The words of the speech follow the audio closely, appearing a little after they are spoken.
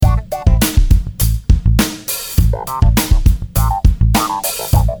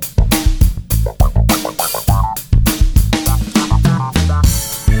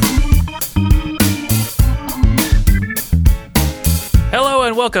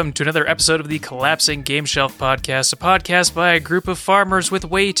Welcome to another episode of the Collapsing Game Shelf Podcast, a podcast by a group of farmers with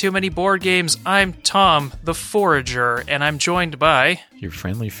way too many board games. I'm Tom, the Forager, and I'm joined by... your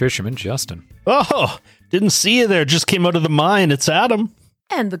friendly fisherman, Justin. Oh, didn't see you there. Just came out of the mine. It's Adam.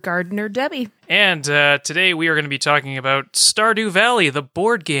 And the gardener, Debbie. And today we are going to be talking about Stardew Valley, the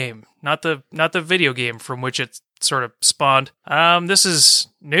board game, not the video game from which it sort of spawned. This is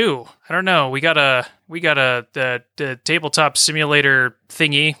new. I don't know. We got a the tabletop simulator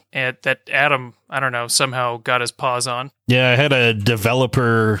thingy that Adam, I don't know, somehow got his paws on. Yeah, I had a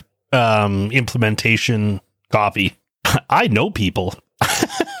developer implementation copy. I know people.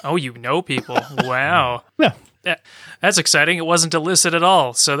 Oh, you know people. Wow. Yeah. That's exciting. It wasn't illicit at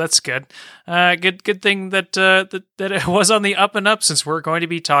all, so that's good. Good thing that it was on the up and up, since we're going to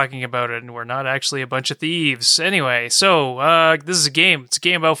be talking about it, and we're not actually a bunch of thieves. Anyway, so this is a game. It's a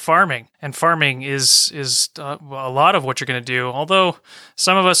game about farming, and farming is a lot of what you're going to do. Although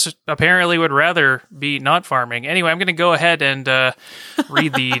some of us apparently would rather be not farming. Anyway, I'm going to go ahead and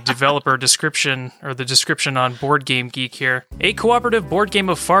read the developer description, or the description on Board Game Geek here. A cooperative board game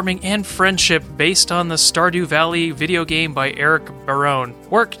of farming and friendship based on the Stardew Valley video game by Eric Barone.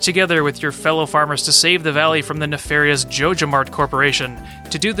 Work together with your fellow farmers to save the valley from the nefarious Jojamart Corporation.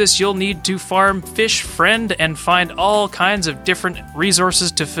 To do this, you'll need to farm, fish, friend, and find all kinds of different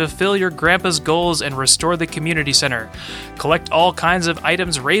resources to fulfill your grandpa's goals and restore the community center. Collect all kinds of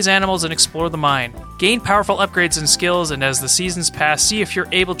items, raise animals, and explore the mine. Gain powerful upgrades and skills, and as the seasons pass, see if you're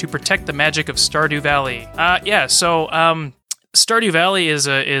able to protect the magic of Stardew Valley. Stardew Valley is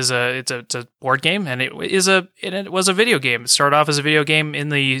a board game, and it was a video game. It started off as a video game in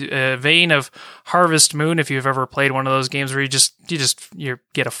the vein of Harvest Moon. If you've ever played one of those games where you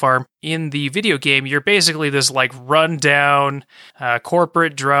get a farm. In the video game, you're basically this like run-down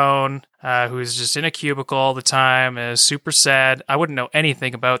corporate drone who's just in a cubicle all the time and is super sad. I wouldn't know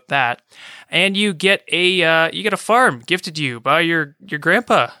anything about that. And you get a farm gifted to you by your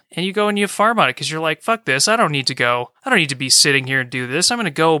grandpa, and you go and you farm on it because you're like, fuck this, I don't need to be sitting here and do this. I'm going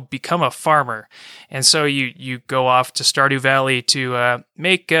to go become a farmer. And so you go off to Stardew Valley to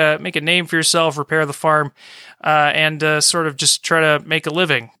make a name for yourself, repair the farm, and sort of just try to make a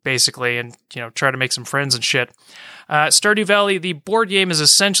living, basically, and try to make some friends and shit. Stardew Valley, the board game, is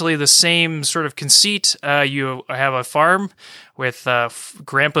essentially the same sort of conceit. You have a farm with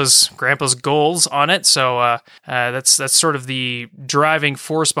grandpa's goals on it. So that's sort of the driving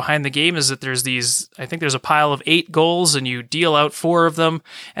force behind the game, is that there's a pile of 8 goals, and you deal out 4 of them,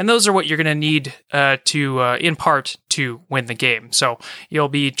 and those are what you're going to need in part to win the game. So you'll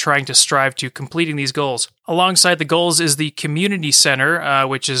be trying to strive to completing these goals. Alongside the goals is the community center,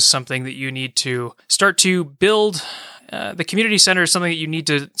 which is something that you need to start to build. The community center is something that you need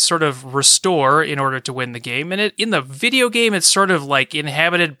to sort of restore in order to win the game. And in the video game, it's sort of like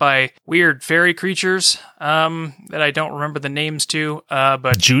inhabited by weird fairy creatures that I don't remember the names to.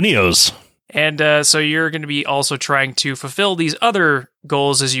 But Junios. And so you're going to be also trying to fulfill these other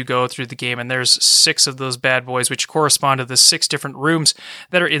goals as you go through the game. And there's 6 of those bad boys, which correspond to the 6 different rooms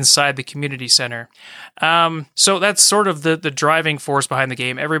that are inside the community center. So that's sort of the driving force behind the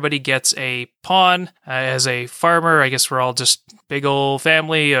game. Everybody gets a pawn. As a farmer, I guess we're all just big old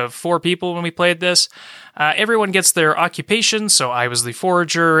family of 4 people when we played this. Everyone gets their occupation, so I was the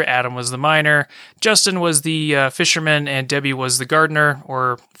forager, Adam was the miner, Justin was the fisherman, and Debbie was the gardener,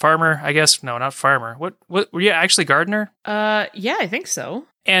 or farmer, I guess. No, not farmer. What were you actually gardener? Yeah, I think so.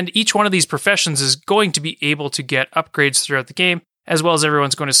 And each one of these professions is going to be able to get upgrades throughout the game, as well as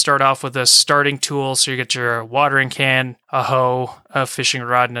everyone's going to start off with a starting tool. So you get your watering can, a hoe, a fishing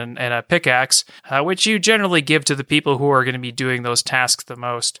rod, and a pickaxe, which you generally give to the people who are going to be doing those tasks the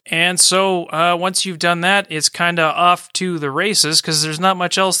most. And so once you've done that, it's kind of off to the races, because there's not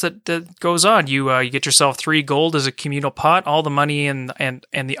much else that goes on. You get yourself 3 gold as a communal pot. All the money and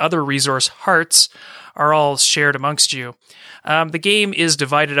the other resource hearts are all shared amongst you. The game is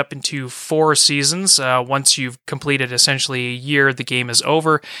divided up into 4 seasons. Once you've completed essentially a year, the game is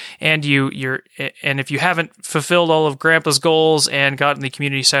over, and if you haven't fulfilled all of Grandpa's goals and gotten the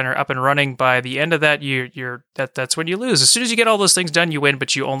community center up and running by the end of that, that's when you lose. As soon as you get all those things done, you win,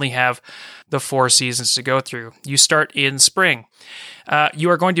 but you only have the 4 seasons to go through. You start in spring.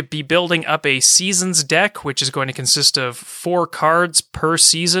 You are going to be building up a seasons deck, which is going to consist of 4 cards per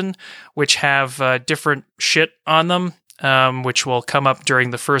season, which have different shit on them. which will come up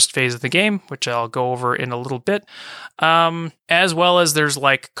during the first phase of the game, which I'll go over in a little bit. As well as there's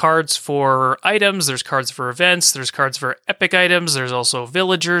like cards for items, there's cards for events, there's cards for epic items, there's also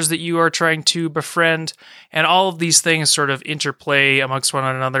villagers that you are trying to befriend, and all of these things sort of interplay amongst one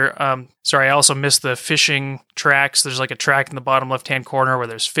another. Sorry, I also missed the fishing tracks. There's like a track in the bottom left-hand corner where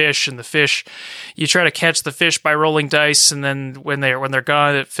there's fish, and the fish, you try to catch the fish by rolling dice, and then when they're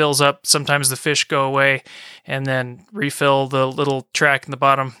gone, it fills up. Sometimes the fish go away, and then refill the little track in the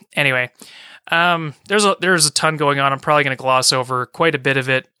bottom. Anyway, there's a ton going on. I'm probably going to gloss over quite a bit of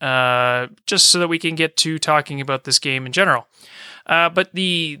it, just so that we can get to talking about this game in general. But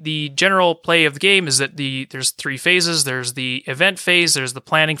the general play of the game is that there's 3 phases. There's the event phase, there's the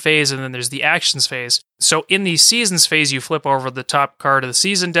planning phase, and then there's the actions phase. So in the seasons phase, you flip over the top card of the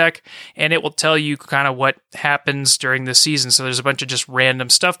season deck, and it will tell you kind of what happens during the season. So there's a bunch of just random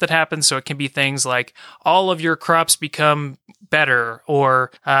stuff that happens. So it can be things like all of your crops become better,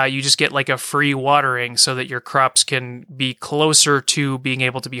 or you just get like a free watering so that your crops can be closer to being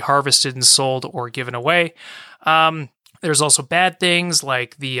able to be harvested and sold or given away. There's also bad things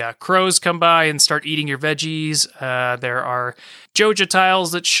like the crows come by and start eating your veggies. There are Joja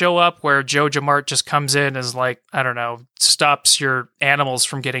tiles that show up where Joja Mart just comes in as like, I don't know, stops your animals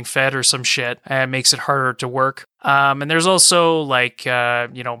from getting fed or some shit and makes it harder to work. And there's also like,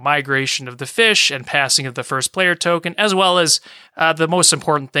 migration of the fish and passing of the first player token, as well as the most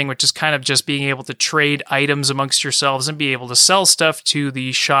important thing, which is kind of just being able to trade items amongst yourselves and be able to sell stuff to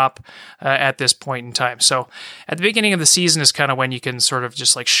the shop at this point in time. So at the beginning of the season is kind of when you can sort of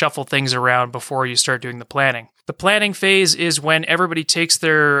just like shuffle things around before you start doing the planning. The planning phase is when everybody takes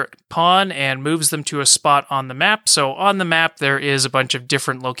their pawn and moves them to a spot on the map. So on the map, there is a bunch of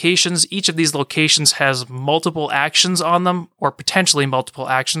different locations. Each of these locations has multiple actions on them, or potentially multiple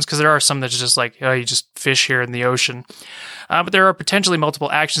actions, because there are some that's just like, oh, you just fish here in the ocean. But there are potentially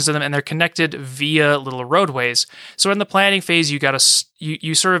multiple actions in them, and they're connected via little roadways. So in the planning phase,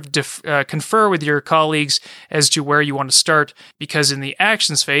 you sort of confer with your colleagues as to where you want to start, because in the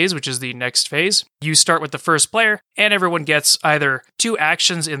actions phase, which is the next phase, you start with the first player, and everyone gets either 2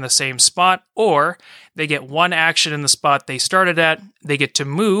 actions in the same spot, or they get 1 action in the spot they started at. They get to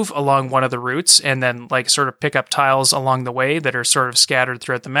move along one of the routes and then like sort of pick up tiles along the way that are sort of scattered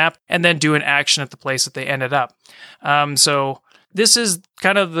throughout the map, and then do an action at the place that they ended up. So this is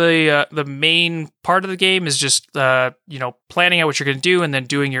kind of the main part of the game, is just planning out what you're going to do and then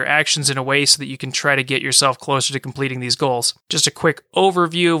doing your actions in a way so that you can try to get yourself closer to completing these goals. Just a quick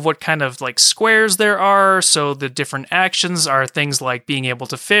overview of what kind of like squares there are. So the different actions are things like being able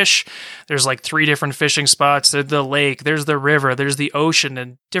to fish. There's like 3 different fishing spots. There's the lake, there's the river, there's the ocean,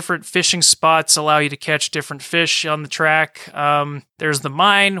 and different fishing spots allow you to catch different fish on the track. There's the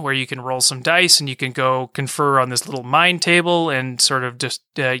mine, where you can roll some dice and you can go confer on this little mine table and sort of just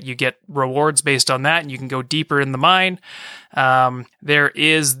you get rewards based on that, and you can go deeper in the mine.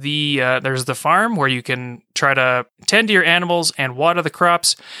 There's the farm, where you can try to tend to your animals and water the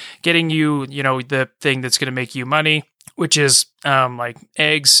crops, getting you the thing that's going to make you money, which is like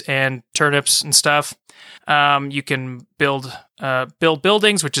eggs and turnips and stuff. You can build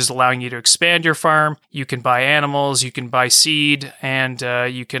buildings, which is allowing you to expand your farm. You can buy animals, you can buy seed, and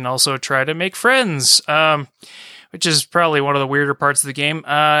you can also try to make friends, which is probably one of the weirder parts of the game.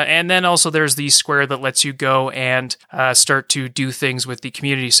 And then also there's the square that lets you go and start to do things with the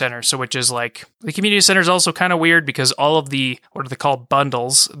community center. So which is like, the community center is also kind of weird, because all of the, what are they called,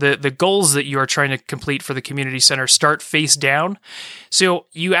 bundles, the goals that you are trying to complete for the community center start face down. So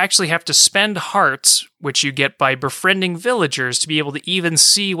you actually have to spend hearts, which you get by befriending villagers, to be able to even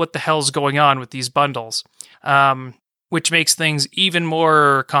see what the hell's going on with these bundles, which makes things even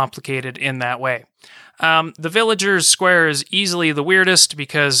more complicated in that way. The villager's square is easily the weirdest,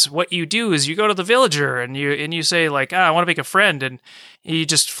 because what you do is you go to the villager and you say like, I want to make a friend, and you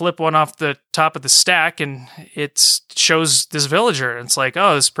just flip one off the top of the stack and it shows this villager, and it's like,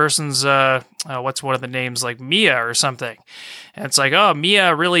 oh, this person's what's one of the names, like Mia or something, and it's like, oh,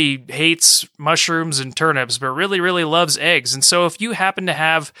 Mia really hates mushrooms and turnips but really, really loves eggs. And so if you happen to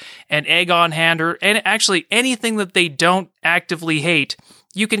have an egg on hand, or and actually anything that they don't actively hate,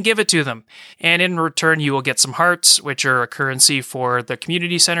 you can give it to them. And in return, you will get some hearts, which are a currency for the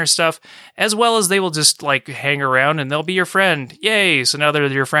community center stuff, as well as they will just like hang around and they'll be your friend. Yay! So now they're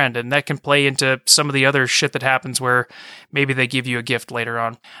your friend. And that can play into some of the other shit that happens where maybe they give you a gift later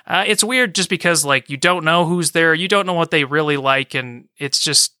on. It's weird just because like you don't know who's there. You don't know what they really like. And it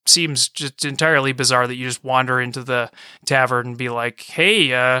just seems just entirely bizarre that you just wander into the tavern and be like, hey,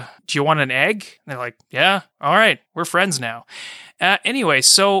 do you want an egg? And they're like, yeah, all right. we're friends now. Anyway,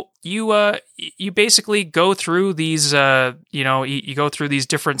 so you basically go through these, you go through these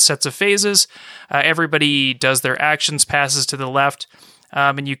different sets of phases. Everybody does their actions, passes to the left,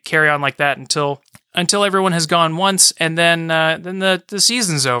 and you carry on like that until everyone has gone once, and then the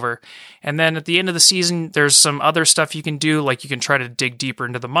season's over. And then at the end of the season, there's some other stuff you can do, like you can try to dig deeper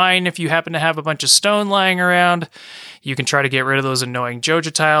into the mine if you happen to have a bunch of stone lying around. You can try to get rid of those annoying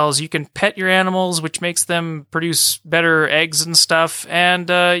Joja tiles. You can pet your animals, which makes them produce better eggs and stuff. And,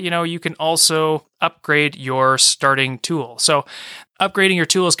 you can also upgrade your starting tool. So upgrading your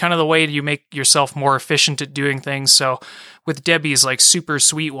tool is kind of the way you make yourself more efficient at doing things. So with Debbie's like super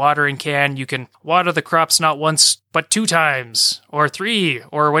sweet watering can, you can water the crops not once, but 2 times or 3,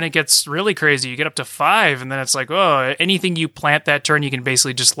 or when it gets really crazy, you get up to 5. And then it's like, oh, anything you plant that turn, you can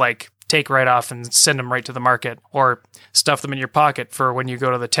basically just like take right off and send them right to the market, or stuff them in your pocket for when you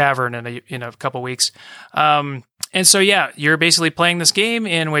go to the tavern in a couple weeks. And so, yeah, you're basically playing this game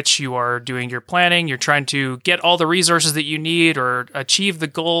in which you are doing your planning. You're trying to get all the resources that you need or achieve the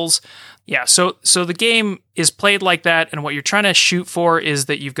goals. Yeah, so the game is played like that, and what you're trying to shoot for is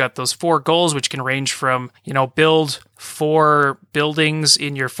that you've got those 4 goals, which can range from, build 4 buildings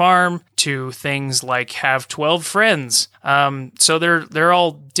in your farm to things like have 12 friends. So they're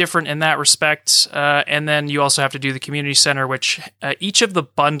all different in that respect. And then you also have to do the community center, which each of the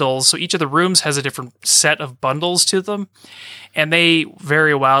bundles, so each of the rooms has a different set of bundles to them. And they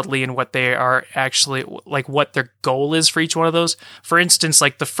vary wildly in what they are actually, like what their goal is for each one of those. For instance,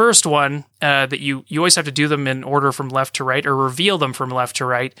 like the first one, that you always have to do them in order from left to right, or reveal them from left to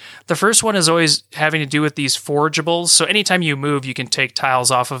right. The first one is always having to do with these forageables. So anytime you move, you can take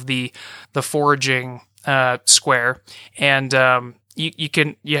tiles off of the foraging square. And you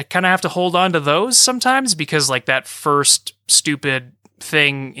kind of have to hold on to those sometimes, because like that first stupid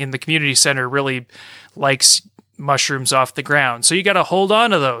thing in the community center really likes mushrooms off the ground. So you got to hold on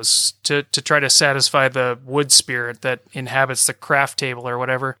to those to try to satisfy the wood spirit that inhabits the craft table or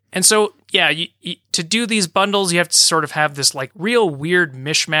whatever. And so, yeah, to do these bundles, you have to sort of have this like real weird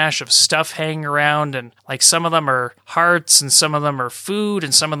mishmash of stuff hanging around. And like some of them are hearts, and some of them are food,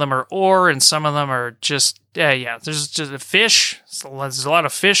 and some of them are ore, and some of them are just, there's just a fish. There's a lot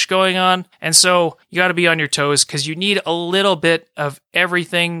of fish going on. And so you got to be on your toes, because you need a little bit of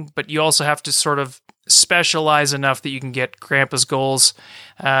everything, but you also have to sort of specialize enough that you can get Grandpa's goals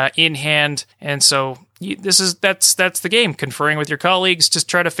in hand. And so that's the game. Conferring with your colleagues, just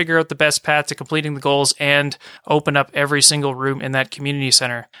try to figure out the best path to completing the goals and open up every single room in that community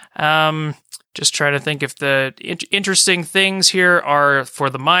center. Just try to think if the interesting things here are for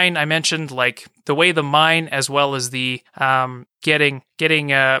the mine. I mentioned like the way the mine, as well as the getting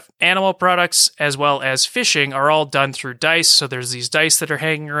animal products as well as fishing, are all done through dice. So there's these dice that are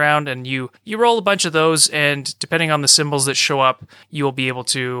hanging around, and you roll a bunch of those, and depending on the symbols that show up, you will be able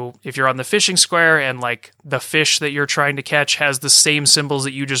to, if you're on the fishing square and like the fish that you're trying to catch has the same symbols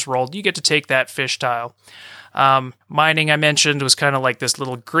that you just rolled, you get to take that fish tile. Mining, I mentioned, was kind of like this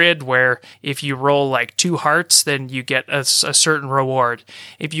little grid where if you roll like 2 hearts, then you get a certain reward.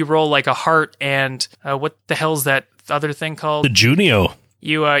 If you roll like a heart and what the hell's that other thing called? The Junio.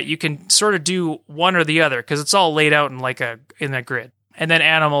 You can sort of do one or the other, because it's all laid out in like in a grid. And then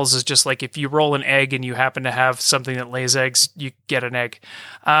animals is just like if you roll an egg and you happen to have something that lays eggs, you get an egg.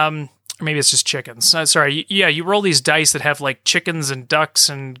 Or maybe it's just chickens. You roll these dice that have like chickens and ducks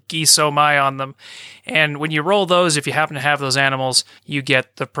and geese oh my on them. And when you roll those, if you happen to have those animals, you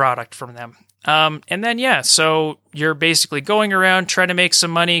get the product from them. And then, so you're basically going around trying to make some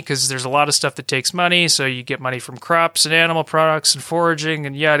money, because there's a lot of stuff that takes money. So you get money from crops and animal products and foraging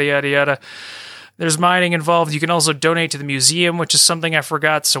and yada, yada, yada. There's mining involved. You can also donate to the museum, which is something I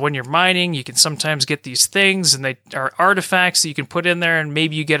forgot. So when you're mining, you can sometimes get these things, and they are artifacts that you can put in there, and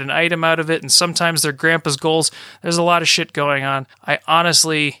maybe you get an item out of it. And sometimes they're Grandpa's goals. There's a lot of shit going on.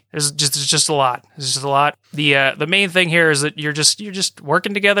 There's just a lot. There's just a lot. The main thing here is that you're just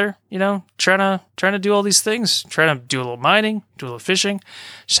working together, trying to do all these things, trying to do a little mining, do a little fishing,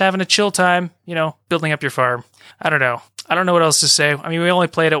 just having a chill time, building up your farm. I don't know what else to say. I mean, we only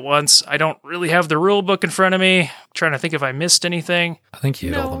played it once. I don't really have the rule book in front of me. I'm trying to think if I missed anything. I think you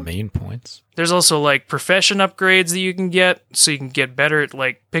hit all the main points. There's also like profession upgrades that you can get, so you can get better at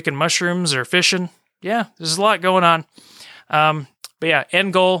like picking mushrooms or fishing. Yeah, there's a lot going on. But yeah,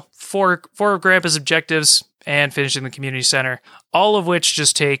 end goal, 4 of Grandpa's objectives, and finishing the community center. all of which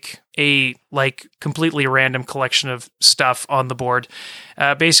just take a like completely random collection of stuff on the board.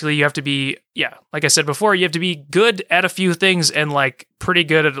 Basically, you have to be, like I said before, you have to be good at a few things and like pretty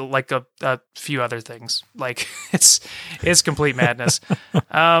good at like a few other things. Like it's complete madness.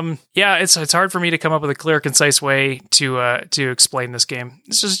 It's hard for me to come up with a clear, concise way to explain this game.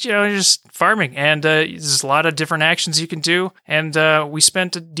 It's just just farming, and there's a lot of different actions you can do. And we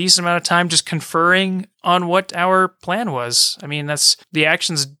spent a decent amount of time just conferring on what our plan was. I mean, the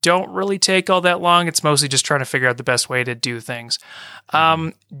actions don't really take all that long. It's mostly just trying to figure out the best way to do things.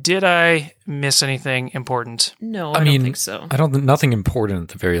 Did I miss anything important? No, I don't think so. Nothing important at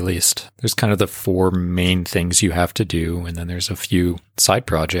the very least. There's kind of the 4 main things you have to do, and then there's a few side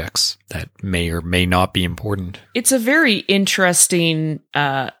projects that may or may not be important. It's a very interesting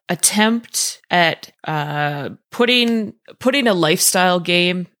attempt at putting a lifestyle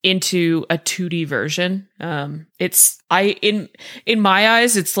game into a 2D version. In my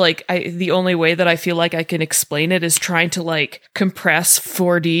eyes, it's like the only way that I feel like I can explain it is trying to like compress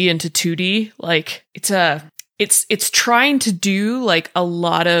 4D into 2D. Like it's trying to do like a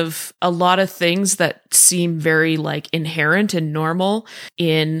lot of things that seem very like inherent and normal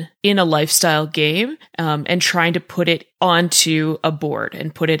in a lifestyle game, and trying to put it onto a board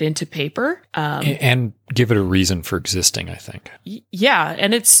and put it into paper, and give it a reason for existing, I think.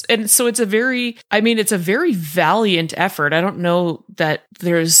 Yeah, so it's a very valiant effort. I don't know that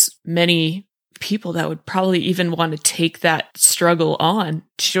there's many people that would probably even want to take that struggle on.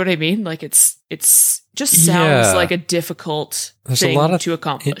 Do you know what I mean? Like it's just sounds like a difficult thing to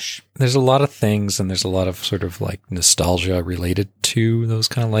accomplish. There's a lot of things, and there's a lot of sort of like nostalgia related to those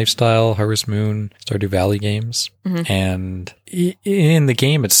kind of lifestyle Harvest Moon, Stardew Valley games. Mm-hmm. And in the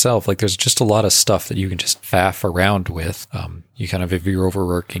game itself, like there's just a lot of stuff that you can just faff around with. You kind of have your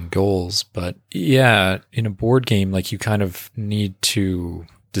overworking goals, but in a board game, like you kind of need to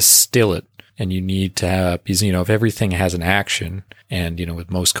distill it. And you need to have, because, if everything has an action, and, with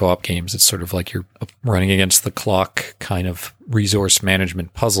most co-op games, it's sort of like you're running against the clock kind of resource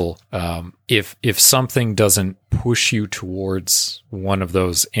management puzzle. If something doesn't push you towards one of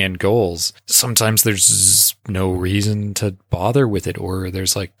those end goals, sometimes there's no reason to bother with it, or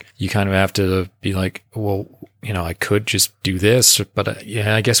there's like, you kind of have to be like, well, I could just do this, but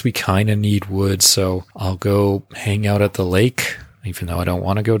I guess we kind of need wood, so I'll go hang out at the lake. Even though I don't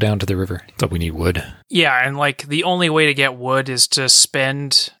want to go down to the river, but we need wood. Yeah, and like the only way to get wood is to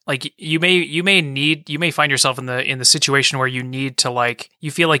spend, like you may find yourself in the situation where you need to, like,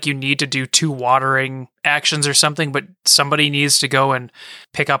 you feel like you need to do 2 watering actions or something, but somebody needs to go and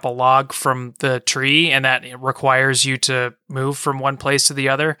pick up a log from the tree, and that requires you to move from one place to the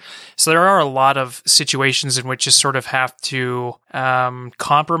other. So there are a lot of situations in which you sort of have to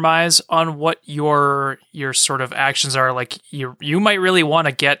compromise on what your sort of actions are. Like you might really want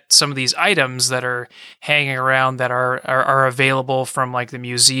to get some of these items that are hanging around that are available from like the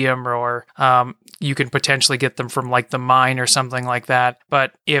museum, or you can potentially get them from like the mine or something like that.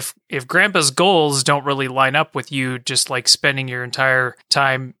 But if Grandpa's goals don't really line up with you just like spending your entire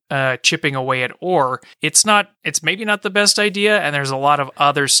time chipping away at ore, it's maybe not the best idea, and there's a lot of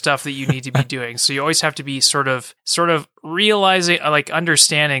other stuff that you need to be doing. So you always have to be sort of realizing, like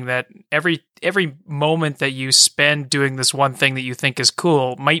understanding that every moment that you spend doing this one thing that you think is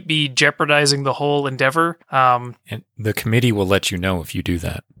cool might be jeopardizing the whole endeavor. And the committee will let you know if you do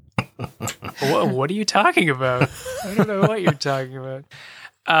that. What are you talking about? I don't know what you're talking about.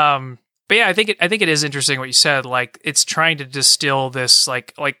 But yeah, I think it is interesting what you said. Like, it's trying to distill this,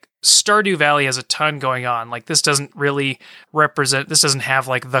 like Stardew Valley has a ton going on. Like, this doesn't really this doesn't have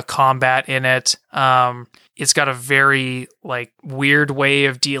like the combat in it. It's got a very like weird way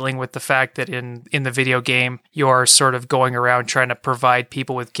of dealing with the fact that in the video game, you're sort of going around trying to provide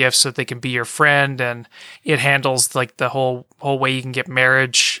people with gifts so that they can be your friend. And it handles like the whole way you can get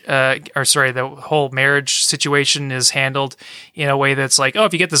marriage, the whole marriage situation is handled in a way that's like, oh,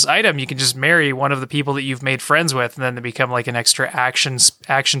 if you get this item, you can just marry one of the people that you've made friends with, and then they become like an extra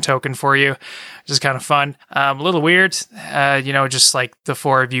action token for you, which is kind of fun. A little weird, just like the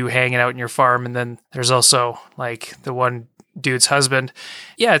 4 of you hanging out in your farm, and then there's also like the one dude's husband.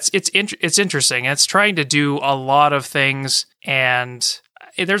 Yeah, it's interesting. It's trying to do a lot of things, and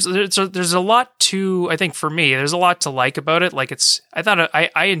there's a lot to, I think for me, there's a lot to like about it. Like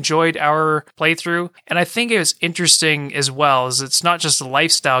I enjoyed our playthrough, and I think it was interesting as well, as it's not just a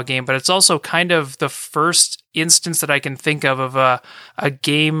lifestyle game, but it's also kind of the first instance that I can think of a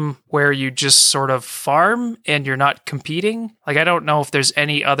game where you just sort of farm and you're not competing. Like, I don't know if there's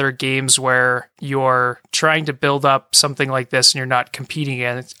any other games where you're trying to build up something like this and you're not competing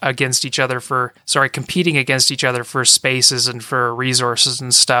against each other for spaces and for resources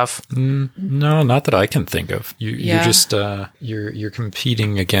and stuff. No, not that I can think of. You're just you're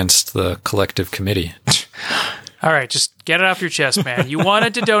competing against the collective committee. All right, just get it off your chest, man. You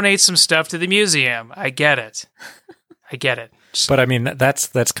wanted to donate some stuff to the museum. I get it. But I mean,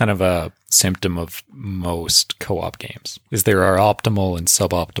 that's kind of a symptom of most co-op games, is there are optimal and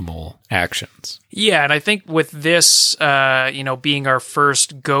suboptimal actions. Yeah, and I think with this, being our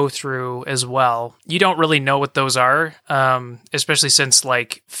first go through as well, you don't really know what those are, especially since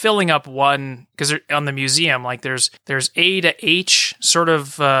like filling up one, because on the museum, like there's A to H sort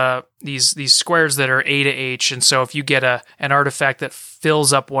of these squares that are A to H, and so if you get an artifact that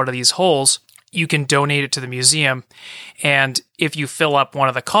fills up one of these holes, you can donate it to the museum. And if you fill up one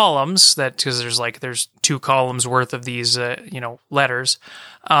of the columns, because there's 2 columns worth of these, letters,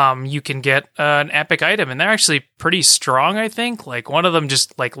 you can get an epic item. And they're actually pretty strong, I think. Like one of them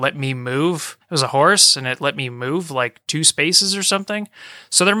just like let me move. It was a horse and it let me move like 2 spaces or something.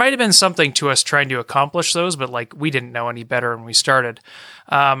 So there might have been something to us trying to accomplish those, but like we didn't know any better when we started.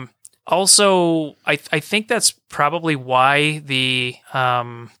 Also, I think that's probably why the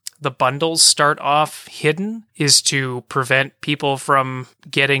bundles start off hidden, is to prevent people from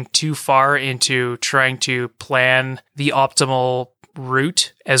getting too far into trying to plan the optimal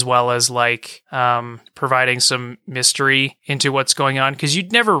route, as well as like providing some mystery into what's going on, because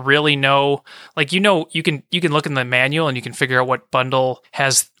you'd never really know. Like, you can look in the manual and you can figure out what bundle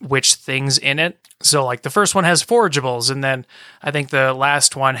has which things in it. So like the first one has forageables, and then I think the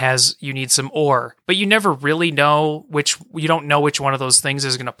last one you need some ore, but you never really know you don't know which one of those things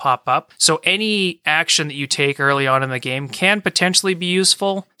is going to pop up. So any action that you take early on in the game can potentially be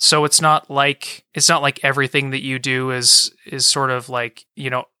useful. So it's not like everything that you do is sort of like,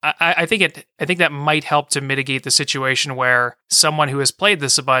 I think that might help to mitigate the situation where someone who has played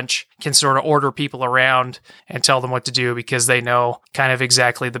this a bunch can sort of order people around and tell them what to do, because they know kind of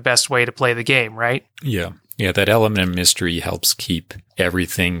exactly the best way to play the game, right? Yeah. Yeah, that element of mystery helps keep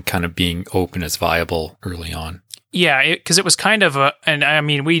everything kind of being open as viable early on. Yeah, because it was kind of and I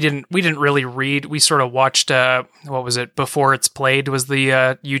mean, we didn't really read. We sort of watched, what was it? Before It's Played was the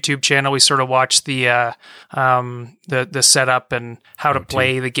YouTube channel. We sort of watched the setup and how to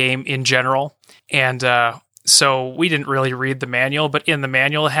play the game in general, and so we didn't really read the manual. But in the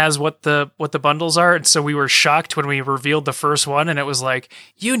manual, it has what the bundles are, and so we were shocked when we revealed the first one, and it was like,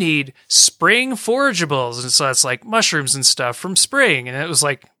 you need spring forageables, and so that's like mushrooms and stuff from spring, and it was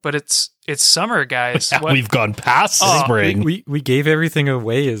like, but it's summer, guys. We've gone past spring. We gave everything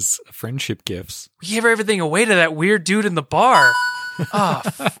away as friendship gifts. We gave everything away to that weird dude in the bar.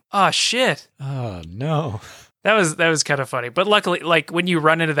 Shit. Oh, no. That was kind of funny. But luckily, like when you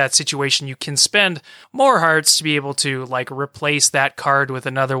run into that situation, you can spend more hearts to be able to like replace that card with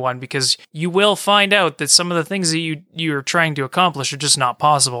another one, because you will find out that some of the things that you're trying to accomplish are just not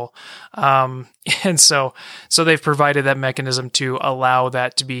possible. And so they've provided that mechanism to allow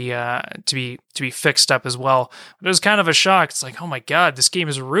that to be fixed up as well. But it was kind of a shock. It's like, oh my God, this game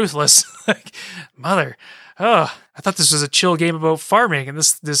is ruthless. Like, mother. Oh, I thought this was a chill game about farming, and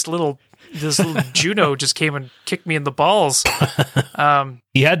this little Juno just came and kicked me in the balls.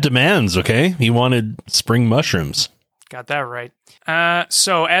 He had demands, okay? He wanted spring mushrooms. Got that right.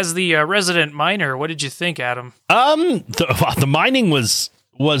 So as the resident miner, what did you think, Adam? The mining was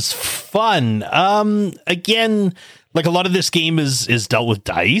fun. Again, like a lot of this game is dealt with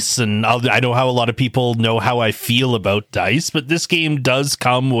dice, and I know how a lot of people know how I feel about dice, but this game does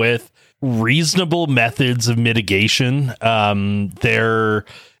come with reasonable methods of mitigation.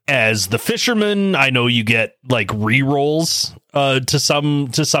 As the fisherman, I know you get like rerolls to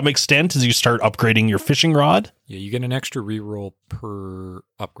some extent as you start upgrading your fishing rod. Yeah, you get an extra reroll per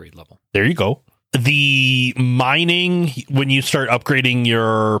upgrade level. There you go. The mining, when you start upgrading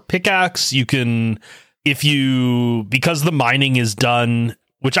your pickaxe, you can, because the mining is done,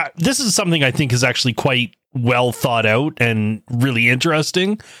 this is something I think is actually quite well thought out and really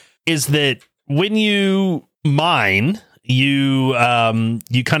interesting, is that when you mine, you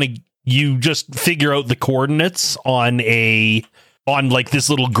just figure out the coordinates on like this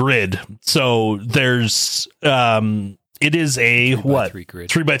little grid. So there's it is a 3x3 grid.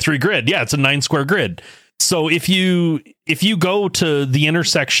 3x3 grid. Yeah, it's a 9 square grid. So if you if you go to the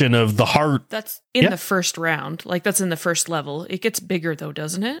intersection of the heart, That's in the first round. Like, that's in the first level. It gets bigger, though,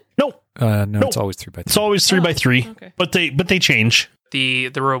 doesn't it? No, it's always 3x3. It's always 3x3. Okay. But they change. The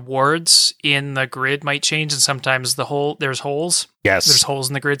rewards in the grid might change, and sometimes there's holes. Yes. There's holes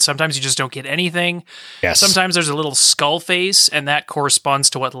in the grid. Sometimes you just don't get anything. Yes. Sometimes there's a little skull face, and that corresponds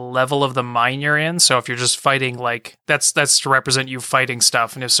to what level of the mine you're in. So if you're just fighting, like, that's to represent you fighting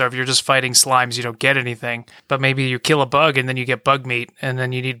stuff. And if you're just fighting slimes, you don't get anything. But maybe you kill a bug, and then you get bug meat, and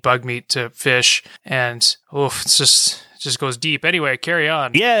then you need bug meat to fish. And it just goes deep. Anyway, carry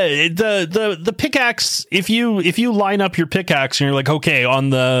on. Yeah, the pickaxe, if you line up your pickaxe and you're like, okay, on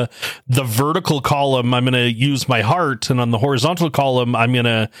the vertical column I'm going to use my heart, and on the horizontal column I'm going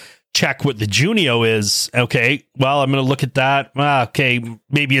to check what the Junio is. Okay, well, I'm going to look at that. Okay,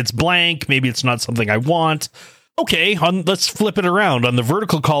 maybe it's blank, maybe it's not something I want. Okay, let's flip it around. On the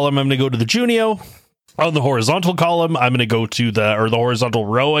vertical column I'm going to go to the Junio. On the horizontal column, I'm going to go to the horizontal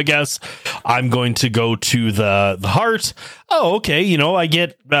row, I guess. I'm going to go to the heart. Oh, okay. I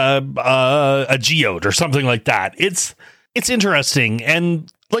get a geode or something like that. It's interesting. And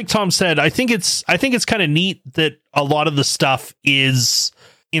like Tom said, I think it's kind of neat that a lot of the stuff is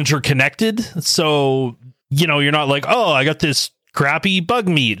interconnected. So, you're not like, oh, I got this crappy bug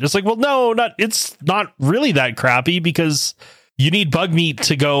meat. It's like, well, no, it's not really that crappy, because you need bug meat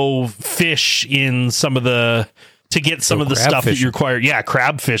to go fish in to get some of the stuff that you require. Yeah,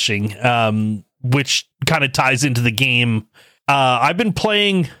 crab fishing, which kind of ties into the game. I've been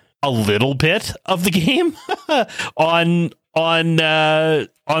playing a little bit of the game on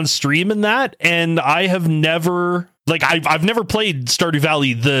stream and that, and I have never I've never played Stardew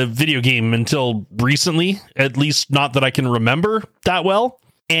Valley, the video game, until recently, at least not that I can remember that well.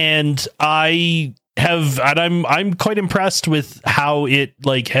 And I'm quite impressed with how it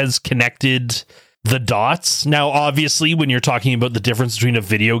has connected the dots. Now, obviously, when you're talking about the difference between a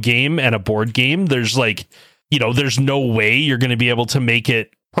video game and a board game, there's there's no way you're going to be able to make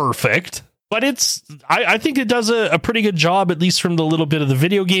it perfect. But I think it does a pretty good job, at least from the little bit of the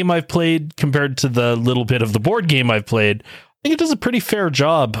video game I've played compared to the little bit of the board game I've played. I think it does a pretty fair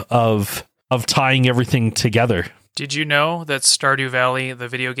job of tying everything together. Did you know that Stardew Valley, the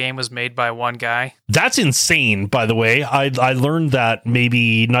video game, was made by one guy? That's insane, by the way. I learned that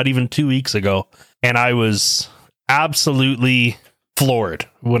maybe not even 2 weeks ago, and I was absolutely floored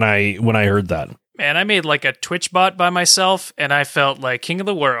when I heard that. Man, I made like a Twitch bot by myself, and I felt like king of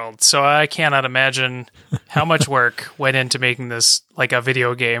the world. So I cannot imagine how much work went into making this like a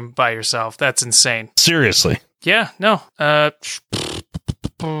video game by yourself. That's insane. Seriously. Yeah, no. I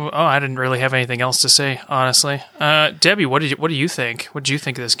didn't really have anything else to say, honestly. Debbie, what do you think? What did you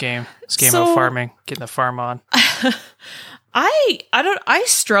think of this game? This game of farming, getting the farm on. I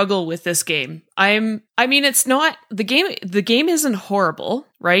struggle with this game. It's not the game isn't horrible,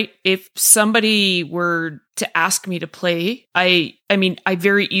 right? If somebody were to ask me to play, I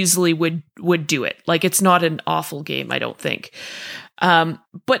very easily would do it. Like, it's not an awful game, I don't think.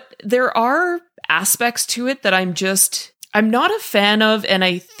 But there are aspects to it that I'm not a fan of, and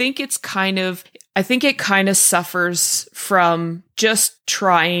I think it kind of suffers from just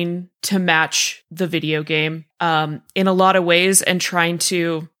trying to match the video game in a lot of ways, and trying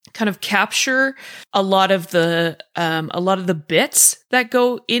to kind of capture a lot of the bits that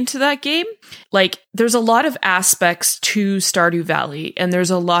go into that game. Like, there's a lot of aspects to Stardew Valley, and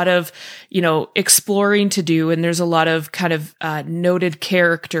there's a lot of, exploring to do, and there's a lot of kind of noted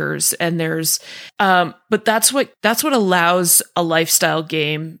characters, and there's but that's what allows a lifestyle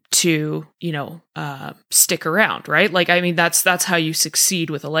game to, stick around, right? Like, that's how you succeed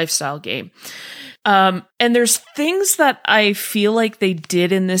with a lifestyle game. And there's things that I feel like they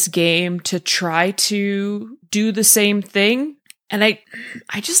did in this game to try to do the same thing. And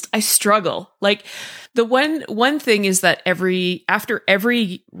I struggle. Like, the one thing is that after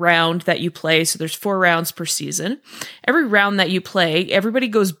every round that you play, so there's 4 rounds per season, every round that you play, everybody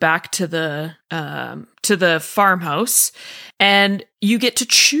goes back to the farmhouse, and you get to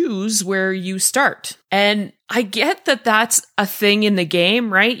choose where you start. And I get that that's a thing in the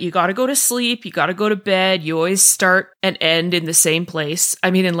game, right? You got to go to sleep, you got to go to bed, you always start and end in the same place.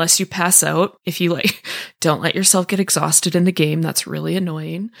 Unless you pass out, if you don't let yourself get exhausted in the game, that's really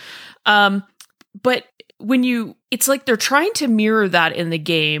annoying. But it's like they're trying to mirror that in the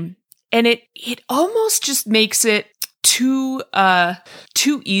game, and it almost just makes it too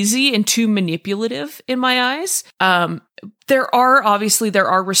easy and too manipulative in my eyes. There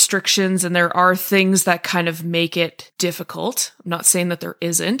are restrictions, and there are things that kind of make it difficult. I'm not saying that there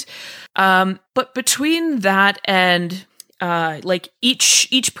isn't. But between that and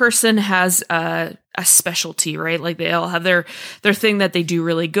each person has a specialty, right? Like they all have their thing that they do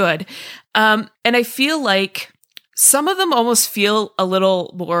really good. And I feel like some of them almost feel a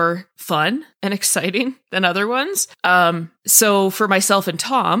little more fun and exciting than other ones. So for myself and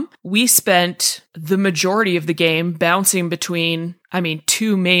Tom, we spent the majority of the game bouncing between,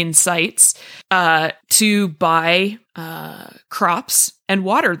 two main sites to buy crops and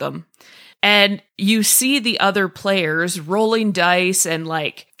water them. And you see the other players rolling dice and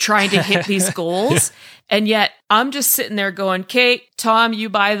like trying to hit these goals. And yet I'm just sitting there going, okay, Tom, you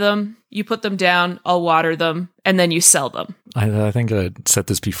buy them, you put them down, I'll water them, and then you sell them. I think I said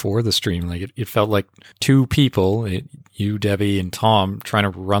this before the stream. Like it felt like two people, you, Debbie, and Tom, trying to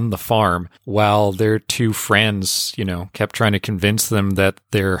run the farm while their two friends, kept trying to convince them that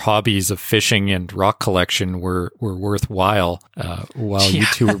their hobbies of fishing and rock collection were worthwhile, while you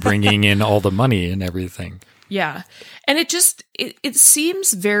two were bringing in all the money and everything. Yeah. And it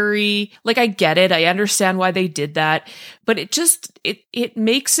seems very, like, I get it. I understand why they did that, but it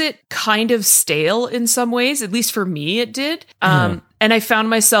makes it kind of stale in some ways. At least for me, it did. And I found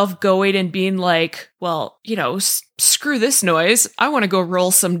myself going and being like, well, screw this noise. I want to go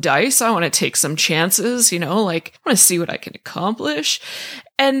roll some dice. I want to take some chances, I want to see what I can accomplish.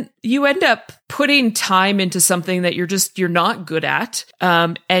 And you end up putting time into something that you're not good at.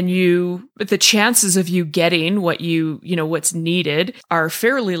 And the chances of you getting what what's needed are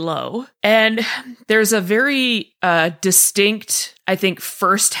fairly low. And there's a very distinct, I think,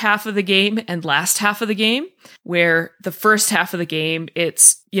 first half of the game and last half of the game, where the first half of the game,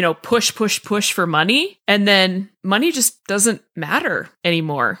 it's, push, push, push for money. And then money just doesn't matter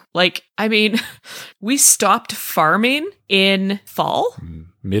anymore. Like, we stopped farming in fall.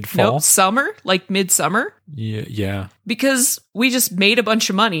 Mid-fall? No, summer, like midsummer. Yeah. Because we just made a bunch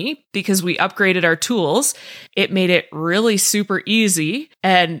of money because we upgraded our tools. It made it really super easy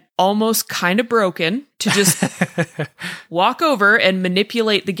and almost kind of broken to just walk over and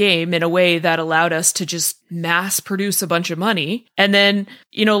manipulate the game in a way that allowed us to just mass produce a bunch of money. And then,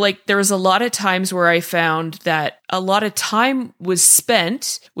 there was a lot of times where I found that a lot of time was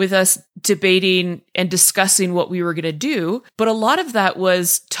spent with us debating and discussing what we were going to do. But a lot of that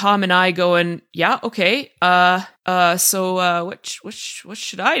was Tom and I going, yeah, okay. So what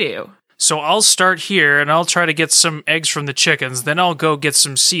should I do? So I'll start here and I'll try to get some eggs from the chickens. Then I'll go get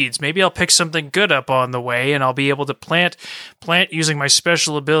some seeds. Maybe I'll pick something good up on the way and I'll be able to plant using my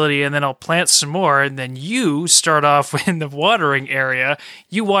special ability, and then I'll plant some more. And then you start off in the watering area.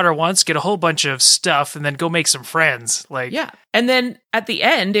 You water once, get a whole bunch of stuff, and then go make some friends. Yeah. And then at the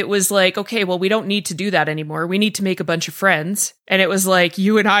end, it was like, okay, well, we don't need to do that anymore. We need to make a bunch of friends. And it was like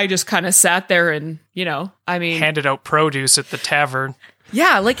you and I just kind of sat there and, handed out produce at the tavern.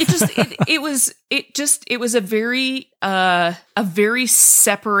 Yeah, like it was a very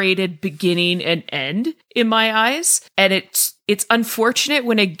separated beginning and end in my eyes. And it's unfortunate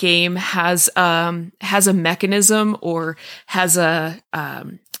when a game has a mechanism or has a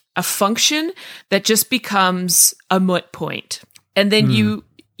function that just becomes a moot point. And then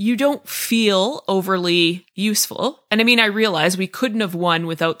you don't feel overly useful. And I realize we couldn't have won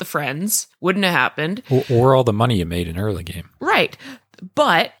without the friends. Wouldn't have happened. Or all the money you made in early game. Right.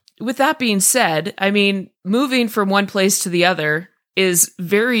 But with that being said, moving from one place to the other is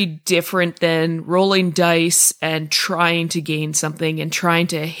very different than rolling dice and trying to gain something and trying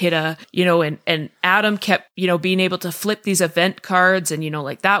to hit and Adam kept, being able to flip these event cards and,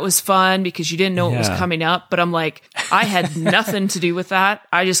 that was fun because you didn't know what was coming up. But I'm like, I had nothing to do with that.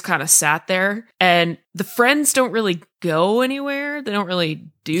 I just kind of sat there, and the friends don't really go anywhere. They don't really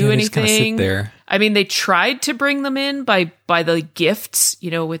do anything. They just kind of sit there. They tried to bring them in by the gifts,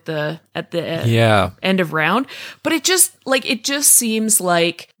 with at the end of round, but it just seems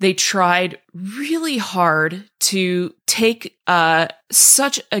like they tried really hard to take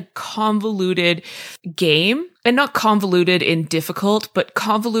such a convoluted game, and not convoluted in difficult, but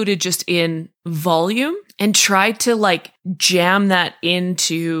convoluted just in volume, and tried to jam that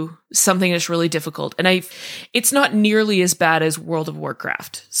into something that's really difficult. And it's not nearly as bad as World of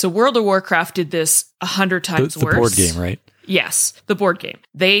Warcraft. So World of Warcraft did this 100 times worse. The board game, right? Yes, the board game.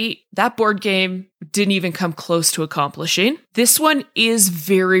 That board game didn't even come close to accomplishing. This one is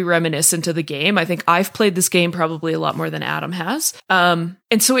very reminiscent of the game. I think I've played this game probably a lot more than Adam has. And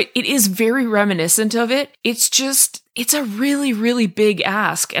so it is very reminiscent of it. It's a really, really big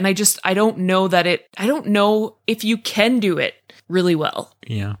ask. And I don't know if you can do it really well.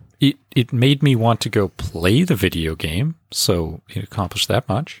 Yeah. it made me want to go play the video game. So it accomplished that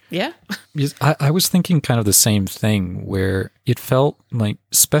much. Yeah. Because I was thinking kind of the same thing, where it felt like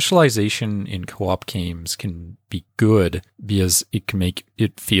specialization in co-op games can be good because it can make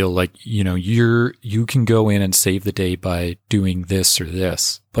it feel like, you can go in and save the day by doing this or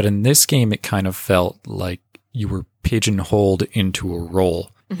this. But in this game, it kind of felt like you were pigeonholed into a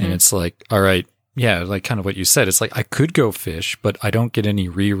role. Mm-hmm. And it's like, all right, yeah, like kind of what you said. It's like I could go fish, but I don't get any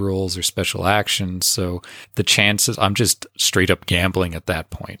rerolls or special actions. So the chances, I'm just straight up gambling at that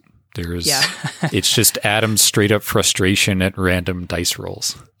point. It's just Adam's straight up frustration at random dice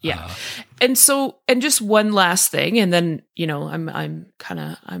rolls. Yeah. And just one last thing, and then, I'm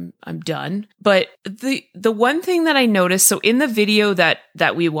done. But the one thing that I noticed, so in the video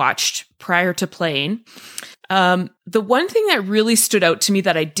that we watched prior to playing, the one thing that really stood out to me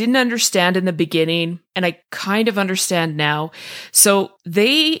that I didn't understand in the beginning, and I kind of understand now. So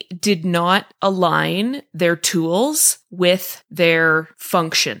they did not align their tools with their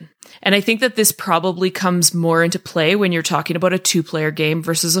function. And I think that this probably comes more into play when you're talking about a 2-player game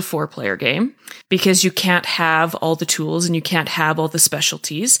versus a 4-player game, because you can't have all the tools and you can't have all the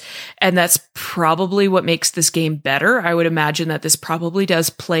specialties. And that's probably what makes this game better. I would imagine that this probably does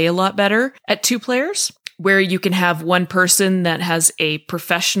play a lot better at 2 players, where you can have one person that has a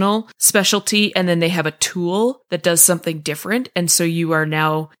professional specialty and then they have a tool that does something different. And so you are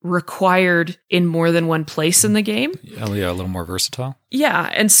now required in more than one place in the game. Oh, yeah, a little more versatile. Yeah.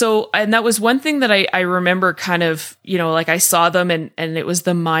 And that was one thing that I remember kind of, like I saw them and it was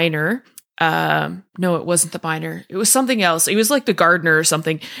the miner. No, it wasn't the miner. It was something else. It was like the gardener or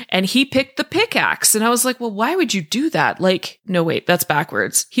something. And he picked the pickaxe. And I was like, well, why would you do that? Like, no, wait, that's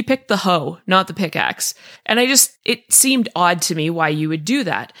backwards. He picked the hoe, not the pickaxe. And it seemed odd to me why you would do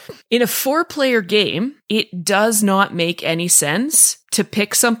that. In a 4-player game, it does not make any sense to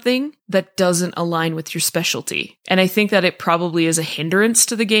pick something that doesn't align with your specialty. And I think that it probably is a hindrance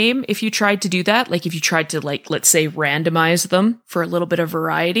to the game if you tried to do that. Like if you tried to, let's say, randomize them for a little bit of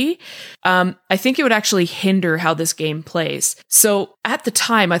variety. I think it would actually hinder how this game plays. So at the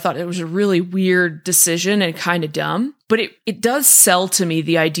time, I thought it was a really weird decision and kind of dumb. But it does sell to me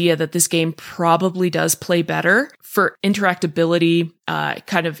the idea that this game probably does play better for interactability,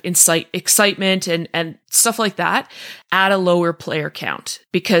 kind of excitement and stuff like that at a lower player count,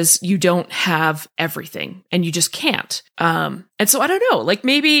 because you don't have everything and you just can't. And so I don't know, like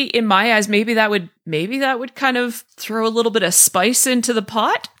maybe in my eyes, maybe that would kind of throw a little bit of spice into the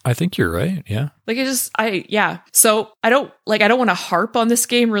pot. I think you're right. Yeah. So I don't want to harp on this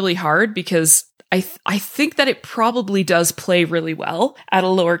game really hard, because I think that it probably does play really well at a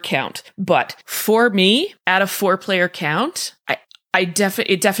lower count. But for me, at a 4-player count, it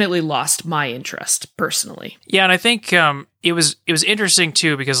definitely lost my interest personally. Yeah, and I think it was interesting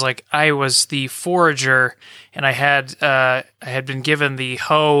too, because I was the forager and I had been given the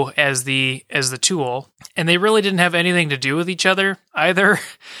hoe as the tool, and they really didn't have anything to do with each other either.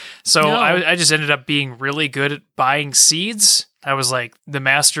 So no. I just ended up being really good at buying seeds. I was like the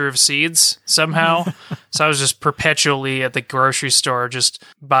master of seeds somehow. So I was just perpetually at the grocery store just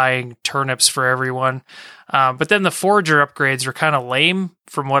buying turnips for everyone. But then the forager upgrades were kind of lame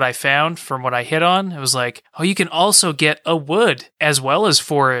from what I found, from what I hit on. It was like, oh, you can also get a wood as well as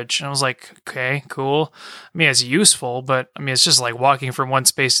forage. And I was like, okay, cool. I mean, it's useful, but I mean, it's just like walking from one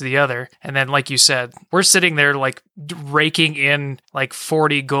space to the other. And then, like you said, we're sitting there like raking in like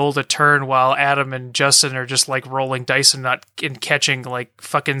 40 gold a turn while Adam and Justin are just like rolling dice and catching like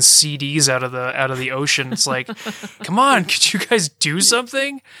fucking CDs out of the ocean. It's like, come on, could you guys do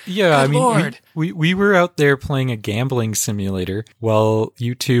something? Yeah, Good Lord. We were out there playing a gambling simulator while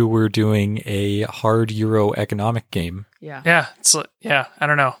you two were doing a hard Euro economic game. Yeah. I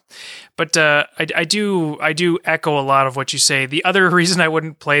don't know. But I do echo a lot of what you say. The other reason I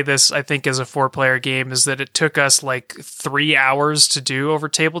wouldn't play this, I think, as a 4-player game is that it took us like 3 hours to do over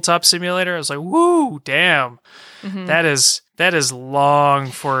Tabletop Simulator. I was like, woo, damn. Mm-hmm. That is long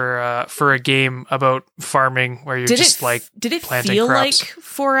for a game about farming where you're planting crops. Did it feel like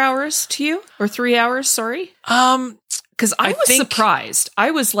 4 hours to you, or 3 hours? Sorry. Because I was surprised.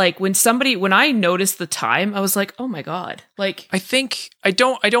 I was like, when I noticed the time, I was like, oh my God. Like, I think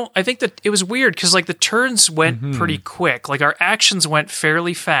that it was weird because like the turns went pretty quick. Like our actions went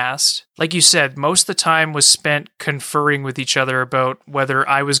fairly fast. Like you said, most of the time was spent conferring with each other about whether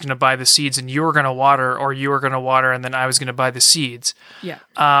I was going to buy the seeds and you were going to water, or you were going to water and then I was going to buy the seeds. Yeah.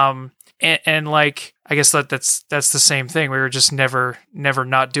 And like, I guess that's the same thing. We were just never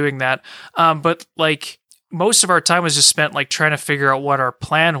not doing that. But like, most of our time was just spent like trying to figure out what our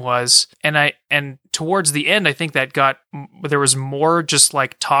plan was. And and towards the end, I think that there was more just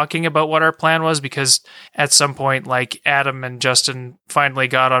like talking about what our plan was, because at some point, like Adam and Justin finally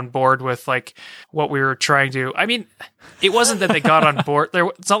got on board with like what we were trying to. I mean, it wasn't that they got on board.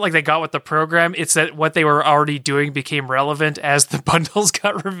 It's not like they got with the program. It's that what they were already doing became relevant as the bundles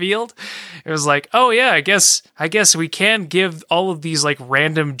got revealed. It was like, oh yeah, I guess we can give all of these like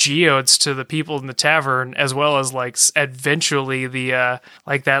random geodes to the people in the tavern, as well as like eventually the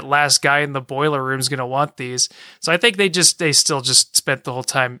like that last guy in the boiler room is going to want these. So I think they still just spent the whole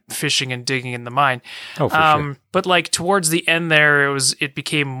time fishing and digging in the mine. Oh, for sure. But like towards the end there, it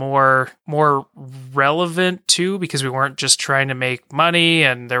became more relevant too, because we weren't just trying to make money,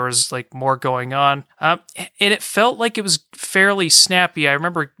 and there was like more going on. And it felt like it was fairly snappy. I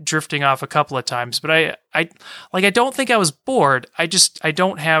remember drifting off a couple of times, but I don't think I was bored. I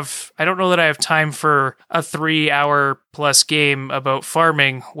don't know that I have time for a 3-hour plus game about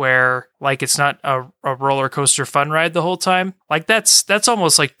farming where like it's not a roller coaster fun ride the whole time. Like that's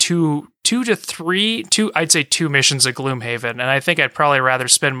almost like I'd say 2 missions at Gloomhaven, and I think I'd probably rather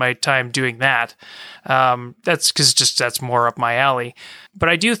spend my time doing that. That's because that's more up my alley. But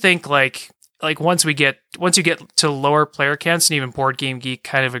I do think like once you get to lower player counts, and even Board Game Geek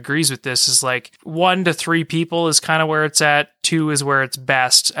kind of agrees with this, is like 1 to 3 people is kind of where it's at. 2 is where it's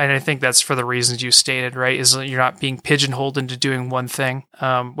best, and I think that's for the reasons you stated, right? Is that you're not being pigeonholed into doing one thing,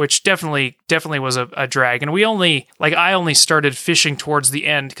 which definitely was a drag. And I only started fishing towards the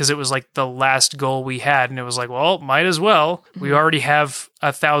end because it was like the last goal we had, and it was like, well, might as well. We already have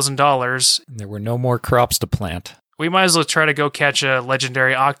 $1,000. There were no more crops to plant. We might as well try to go catch a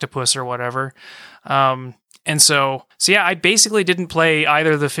legendary octopus or whatever. And so yeah, I basically didn't play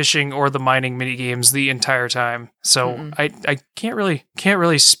either the fishing or the mining mini games the entire time. So I can't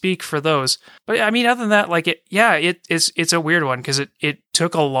really speak for those. But I mean, other than that, like it's a weird one because it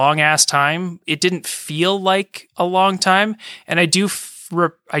took a long ass time. It didn't feel like a long time, and I do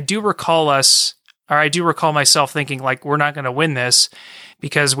recall myself thinking like, we're not going to win this,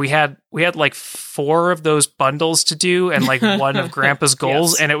 because we had like 4 of those bundles to do and like 1 of Grandpa's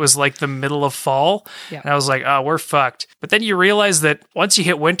goals. Yes. And it was like the middle of fall. Yeah. And I was like, oh, we're fucked. But then you realize that once you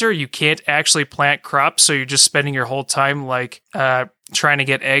hit winter, you can't actually plant crops. So you're just spending your whole time like trying to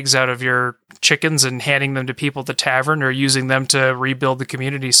get eggs out of your chickens and handing them to people at the tavern, or using them to rebuild the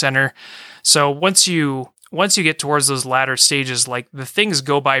community center. So once you get towards those latter stages, like the things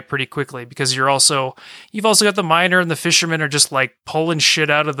go by pretty quickly, because you've also got the miner and the fishermen are just like pulling shit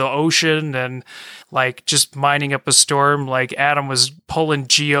out of the ocean and like just mining up a storm. Like Adam was pulling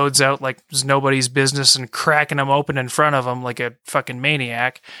geodes out like it was nobody's business and cracking them open in front of him like a fucking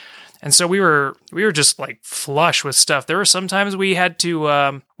maniac. And so we were just like flush with stuff. There were sometimes we had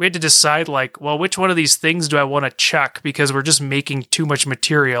to decide like, well, which one of these things do I want to chuck, because we're just making too much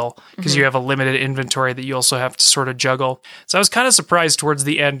material, because you have a limited inventory that you also have to sort of juggle. So I was kind of surprised towards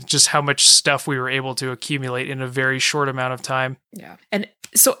the end just how much stuff we were able to accumulate in a very short amount of time. Yeah. And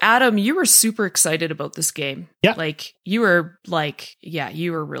so Adam, you were super excited about this game. Yeah. You were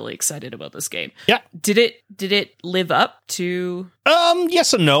really excited about this game. Yeah. Did it live up to?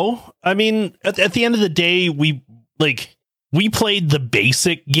 Yes and no. I mean, at the end of the day, we played the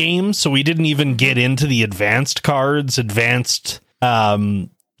basic game, so we didn't even get into the advanced cards, there's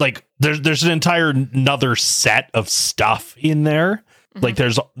an entire another set of stuff in there. Mm-hmm. Like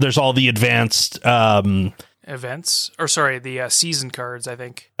there's all the advanced events, or sorry, the season cards, I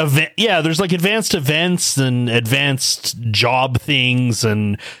think. There's like advanced events and advanced job things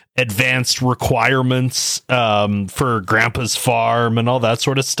and advanced requirements for Grandpa's farm and all that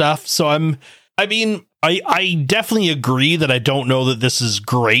sort of stuff. So I definitely agree that I don't know that this is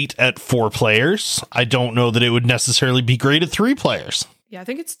great at 4 players. I don't know that it would necessarily be great at 3 players. Yeah, I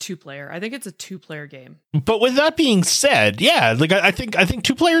think it's 2-player. I think it's a 2-player game. But with that being said, yeah, like I think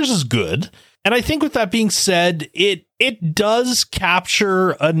 2 players is good. And I think with that being said, it does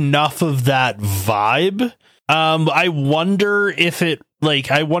capture enough of that vibe. I wonder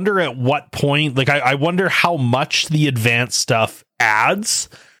at what point, like I wonder how much the advanced stuff adds,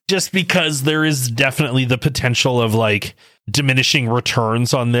 just because there is definitely the potential of like diminishing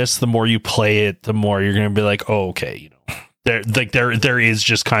returns on this. The more you play it, the more you're going to be like, oh, okay, you know, there is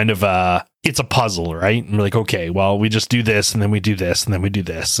just kind of it's a puzzle, right? And we're like, okay, well, we just do this and then we do this and then we do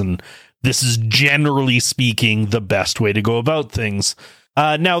this. And this is generally speaking the best way to go about things.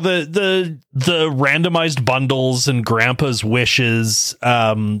 Now the randomized bundles and Grandpa's wishes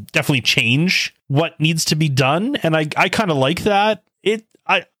definitely change what needs to be done, and I kind of like that.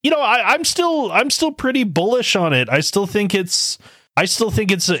 I'm still pretty bullish on it. I still think it's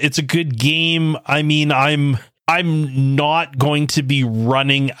a good game. I mean, I'm not going to be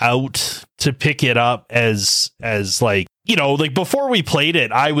running out to pick it up as like, you know, like before we played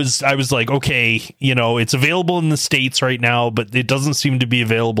it, I was like, okay, you know, it's available in the States right now, but it doesn't seem to be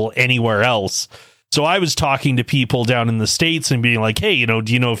available anywhere else. So I was talking to people down in the States and being like, hey, you know,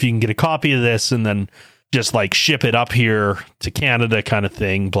 do you know if you can get a copy of this and then just like ship it up here to Canada kind of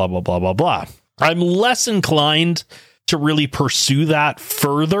thing, blah, blah, blah, blah, blah. I'm less inclined to really pursue that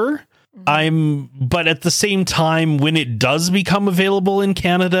further. But at the same time, when it does become available in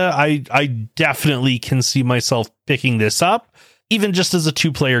Canada, I definitely can see myself picking this up, even just as a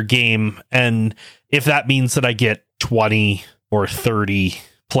 2-player game. And if that means that I get 20 or 30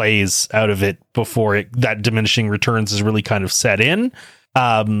 plays out of it before that diminishing returns is really kind of set in,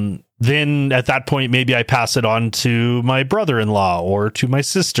 then at that point, maybe I pass it on to my brother-in-law or to my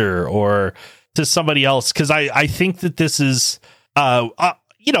sister or to somebody else. Cause I think that this is,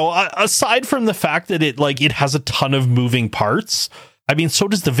 you know, aside from the fact that it has a ton of moving parts, I mean, so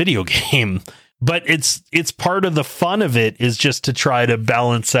does the video game, but it's part of the fun of it is just to try to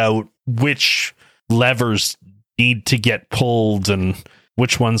balance out which levers need to get pulled and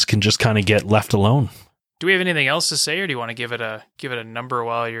which ones can just kind of get left alone. Do we have anything else to say, or do you want to give it a number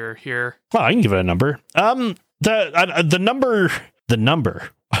while you're here? Well, I can give it a number. The number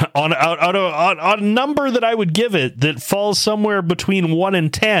on a number that I would give it that falls somewhere between 1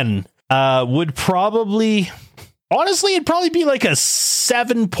 and 10 would probably, honestly, it'd probably be like a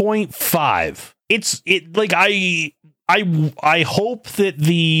 7.5. I hope that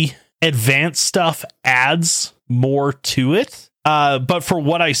the advanced stuff adds more to it. But for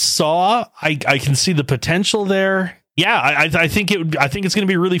what I saw, I can see the potential there. Yeah, I think it's going to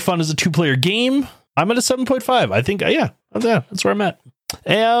be really fun as a 2-player game. I'm at a 7.5. I think, yeah, that's where I'm at.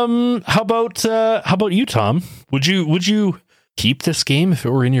 How about you, Tom? Would you keep this game if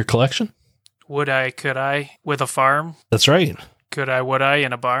it were in your collection? Would I? Could I? With a farm? That's right. Could I? Would I?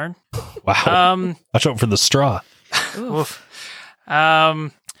 In a barn? Wow. Watch out for the straw. Oof.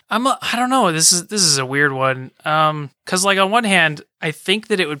 I don't know. This is a weird one. Cause like on one hand, I think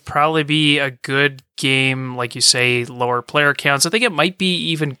that it would probably be a good game, like you say, lower player counts. I think it might be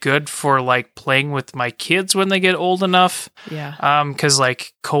even good for like playing with my kids when they get old enough. Yeah. Cause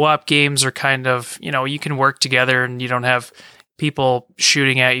like co-op games are kind of, you know, you can work together and you don't have people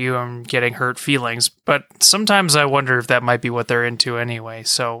shooting at you and getting hurt feelings. But sometimes I wonder if that might be what they're into anyway.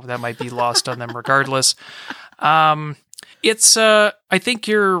 So that might be lost on them regardless. It's I think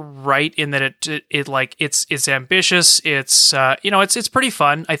you're right in that it's ambitious. It's it's pretty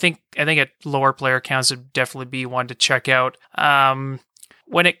fun. I think at lower player counts it'd definitely be one to check out.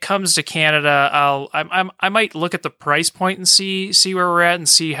 When it comes to Canada, I might look at the price point and see where we're at and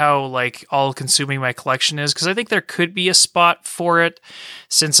see how like all consuming my collection is, because I think there could be a spot for it,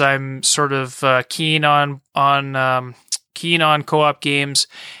 since I'm sort of keen on co-op games,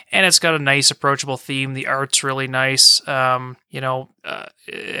 and it's got a nice approachable theme. The art's really nice. And yeah,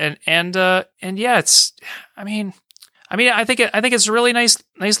 it's, I mean, I think it's a really nice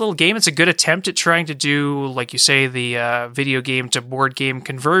little game. It's a good attempt at trying to do, like you say, the video game to board game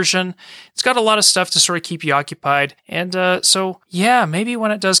conversion. It's got a lot of stuff to sort of keep you occupied. And so, yeah, maybe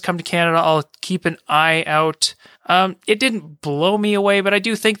when it does come to Canada, I'll keep an eye out. It didn't blow me away, but I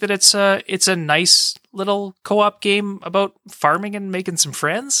do think that it's a nice little co-op game about farming and making some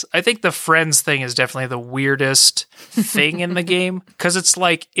friends. I think the friends thing is definitely the weirdest thing in the game, because it's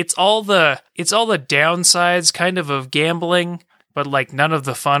like it's all the downsides kind of gambling, but like none of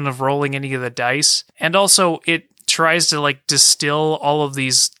the fun of rolling any of the dice. And also it tries to like distill all of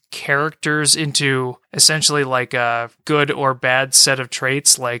these characters into essentially like a good or bad set of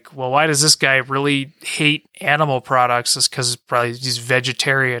traits. Like, well, why does this guy really hate animal products? It's because probably he's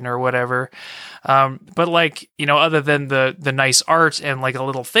vegetarian or whatever. But like, other than the nice art and like a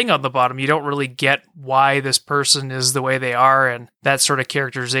little thing on the bottom, you don't really get why this person is the way they are and that sort of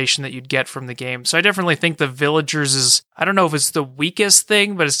characterization that you'd get from the game. So I definitely think the villagers is, I don't know if it's the weakest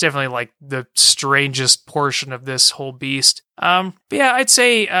thing, but it's definitely like the strangest portion of this whole beast. But yeah, I'd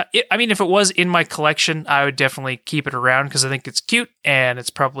say, if it was in my collection, I would definitely keep it around because I think it's cute and it's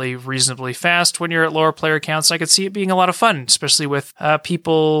probably reasonably fast when you're at lower player counts. I could see it being a lot of fun, especially with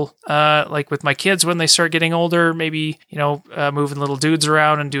people like with my kids when they start getting older, maybe, moving little dudes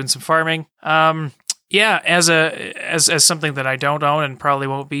around and doing some farming. Yeah, as something that I don't own and probably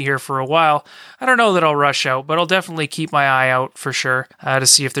won't be here for a while, I don't know that I'll rush out, but I'll definitely keep my eye out for sure to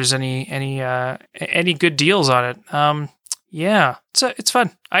see if there's any good deals on it. Yeah, it's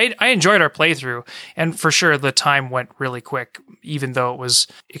fun. I enjoyed our playthrough, and for sure the time went really quick, even though it was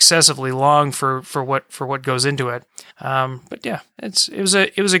excessively long for what goes into it. But yeah, it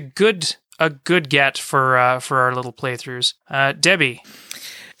was a good a good get for our little playthroughs. Debbie.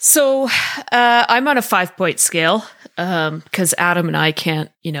 So I'm on a 5-point scale because Adam and I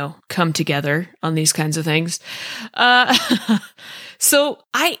can't, come together on these kinds of things. So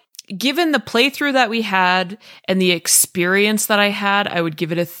given the playthrough that we had and the experience that I had, I would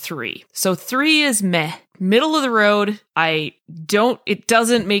give it a 3. So 3 is meh. Middle of the road. It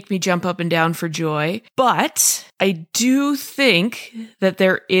doesn't make me jump up and down for joy, but I do think that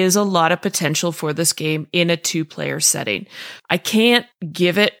there is a lot of potential for this game in a 2-player setting. I can't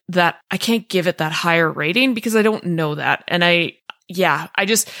give it that higher rating because I don't know that. And I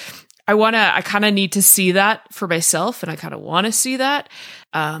kind of need to see that for myself, and I kind of want to see that.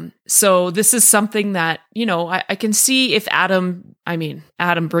 So this is something that, I can see if Adam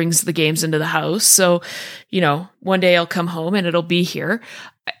brings the games into the house. So, one day I'll come home and it'll be here.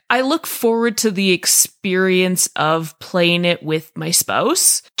 I look forward to the experience of playing it with my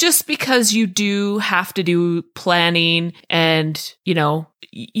spouse, just because you do have to do planning and,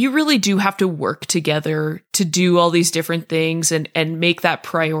 you really do have to work together to do all these different things and make that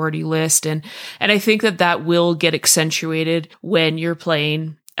priority list. And I think that will get accentuated when you're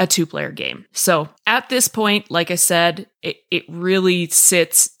playing a 2-player game. So at this point, like I said, it really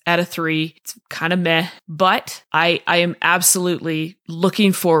sits at a 3. It's kind of meh, but I am absolutely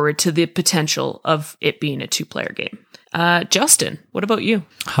looking forward to the potential of it being a 2-player game. Justin, what about you?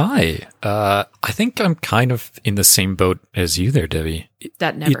 Hi. I think I'm kind of in the same boat as you there, Debbie.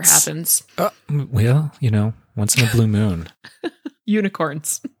 That never happens. Well, once in a blue moon.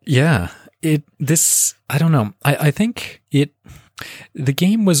 Unicorns. Yeah. I don't know. I think the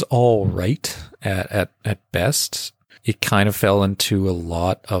game was all right at best. It kind of fell into a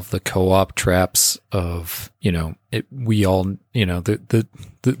lot of the co-op traps of, we all,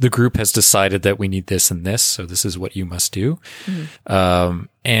 the group has decided that we need this and this, so this is what you must do. Mm-hmm.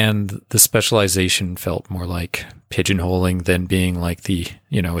 And the specialization felt more like pigeonholing than being like the,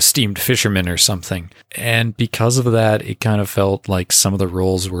 esteemed fisherman or something. And because of that, it kind of felt like some of the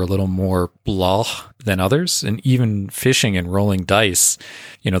roles were a little more blah than others. And even fishing and rolling dice,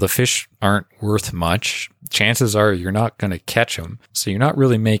 the fish aren't worth much. Chances are you're not going to catch them. So you're not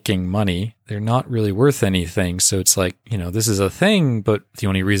really making money. They're not really worth anything. So it's like, this is a thing, but the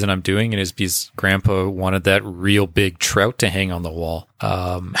only reason I'm doing it is because Grandpa wanted that real big trout to hang on the wall.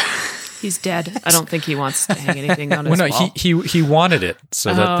 He's dead. I don't think he wants to hang anything on his wall. He wanted it.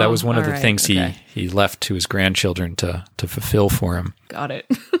 So that was one of the things okay. he left to his grandchildren to fulfill for him. Got it.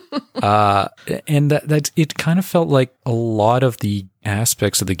 And that it kind of felt like a lot of the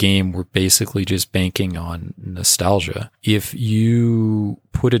aspects of the game were basically just banking on nostalgia. If you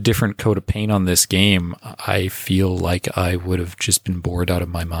put a different coat of paint on this game, I feel like I would have just been bored out of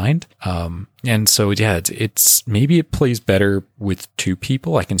my mind. And so, yeah, it's maybe it plays better with 2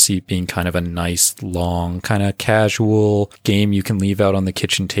 people. I can see it being kind of a nice, long, kind of casual game you can leave out on the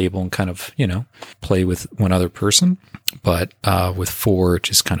kitchen table and kind of, play with one other person. But with 4, it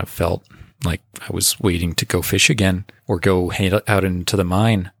just kind of felt like I was waiting to go fish again or go head out into the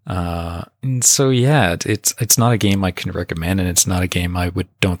mine. And so, yeah, it's not a game I can recommend, and it's not a game I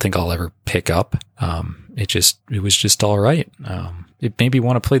don't think I'll ever pick up. It was just all right. It made me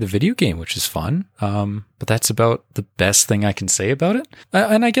want to play the video game, which is fun. But that's about the best thing I can say about it.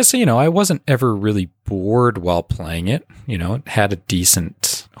 And I guess, I wasn't ever really bored while playing it. It had a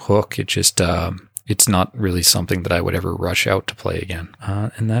decent hook. It just, it's not really something that I would ever rush out to play again.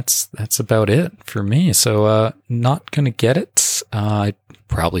 And that's about it for me. So, not going to get it. I'd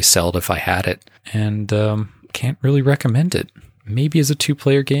probably sell it if I had it, and, can't really recommend it. Maybe as a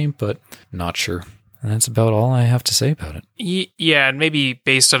 2-player game, but not sure. And that's about all I have to say about it. Yeah, and maybe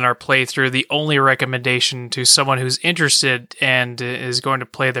based on our playthrough, the only recommendation to someone who's interested and is going to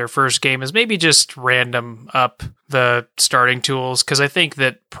play their first game is maybe just random up the starting tools, because I think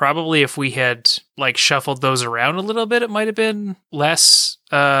that probably if we had shuffled those around a little bit, it might have been less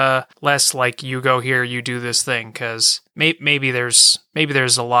like you go here, you do this thing, because maybe there's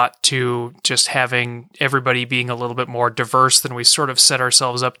a lot to just having everybody being a little bit more diverse than we sort of set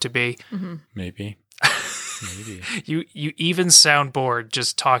ourselves up to be. Mm-hmm. Maybe. You even sound bored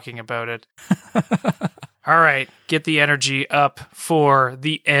just talking about it. All right, get the energy up for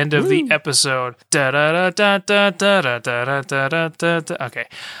the end of the episode. Da da da da da da da da da da da. Okay.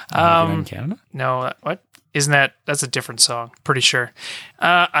 In Canada? No, what? Isn't that's a different song? Pretty sure.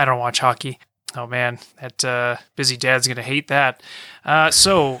 I don't watch hockey. Oh man, that busy dad's gonna hate that.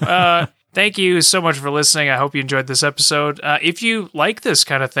 So thank you so much for listening. I hope you enjoyed this episode. If you like this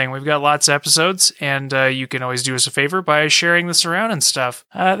kind of thing, we've got lots of episodes, and you can always do us a favor by sharing this around and stuff.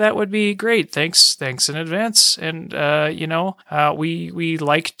 That would be great. Thanks in advance. And we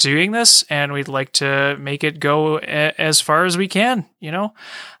like doing this, and we'd like to make it go as far as we can.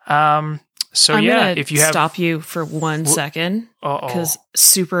 So I'm gonna if you have stop you for 1 second because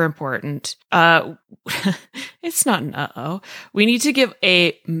super important. It's not an we need to give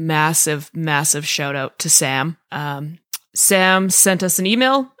a massive shout out to Sam. Sam sent us an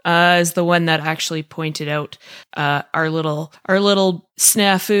email, is the one that actually pointed out our little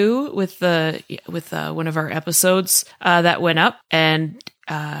snafu with one of our episodes that went up, and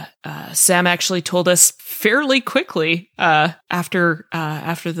Sam actually told us fairly quickly after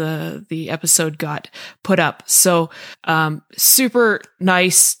the episode got put up. So super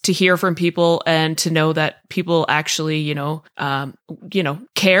nice to hear from people and to know that people actually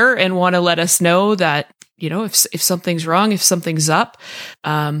care and want to let us know that if something's wrong, if something's up.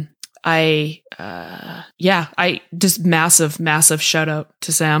 I just massive shout out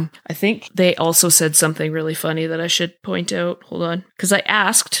to Sam. I think they also said something really funny that I should point out. Hold on. Because I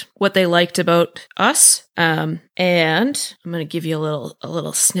asked what they liked about us. And I'm going to give you a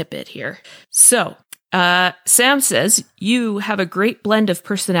little snippet here. So, Sam says, you have a great blend of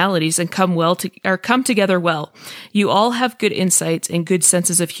personalities and come together well. You all have good insights and good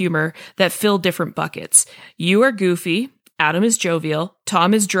senses of humor that fill different buckets. You are goofy. Adam is jovial,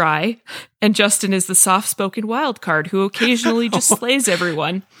 Tom is dry, and Justin is the soft-spoken wild card who occasionally just slays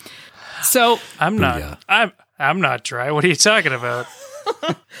everyone. So I'm not dry. What are you talking about?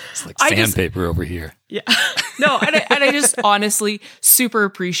 It's like sandpaper over here. Yeah. No, and I just honestly super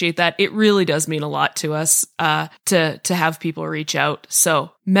appreciate that. It really does mean a lot to us to have people reach out.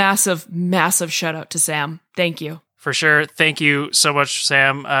 So massive shout out to Sam. Thank you. For sure. Thank you so much,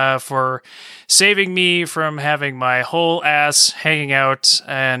 Sam, for saving me from having my whole ass hanging out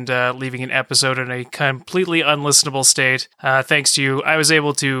and leaving an episode in a completely unlistenable state. Thanks to you, I was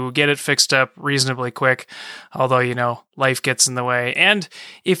able to get it fixed up reasonably quick, although, life gets in the way. And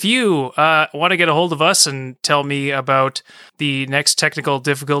if you want to get a hold of us and tell me about the next technical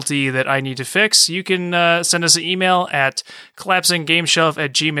difficulty that I need to fix, you can send us an email at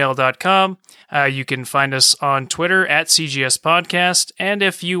collapsinggameshelf@gmail.com. You can find us on Twitter at CGS Podcast. And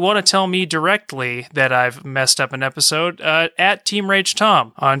if you want to tell me directly that I've messed up an episode, at Team Rage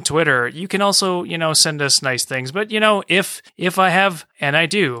Tom on Twitter. You can also, send us nice things. But, if I have, and I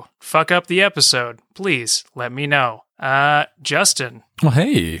do, fuck up the episode, please let me know. Justin. Well,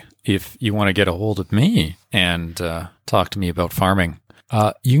 hey, if you want to get a hold of me and talk to me about farming,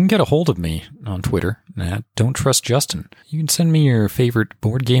 you can get a hold of me on Twitter at Don't Trust Justin. You can send me your favorite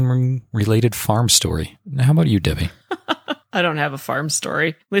board game related farm story. Now, how about you, Debbie? I don't have a farm story.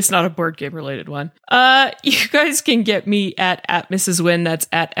 At least not a board game related one. You guys can get me at Mrs. Wynn. That's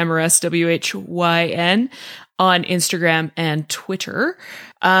at MRSWHYN on Instagram and Twitter.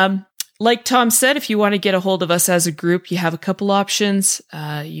 Like Tom said, if you want to get a hold of us as a group, you have a couple options.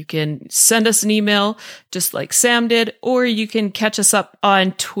 You can send us an email, just like Sam did, or you can catch us up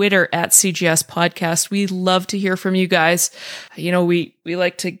on Twitter at CGS Podcast. We love to hear from you guys. We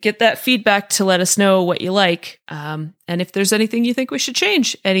like to get that feedback to let us know what you like. And if there's anything you think we should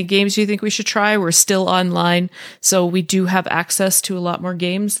change, any games you think we should try, we're still online. So we do have access to a lot more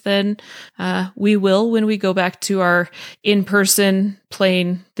games than we will when we go back to our in-person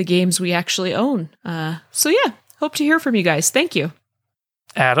playing the games we actually own. Hope to hear from you guys. Thank you.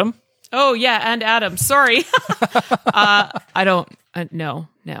 Adam? Oh, yeah, and Adam. Sorry. No.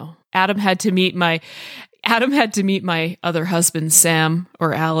 Adam had to meet my other husband, Sam,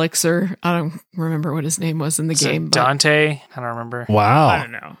 or Alex, or I don't remember what his name was in the game. Dante? I don't remember. Wow. I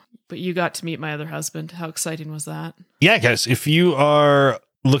don't know. But you got to meet my other husband. How exciting was that? Yeah, guys, if you are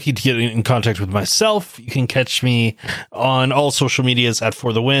looking to get in contact with myself, you can catch me on all social medias at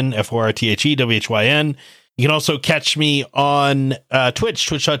For The Win, FORTHEWHYN. You can also catch me on Twitch,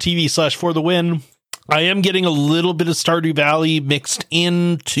 twitch.tv/ForTheWin. I am getting a little bit of Stardew Valley mixed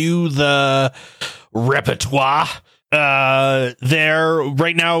into the repertoire there.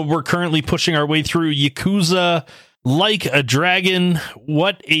 Right now, we're currently pushing our way through Yakuza Like a Dragon.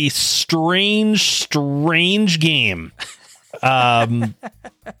 What a strange game. What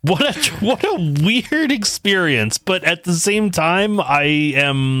a weird experience, but at the same time, I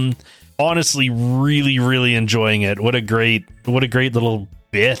am honestly really, really enjoying it. What a great little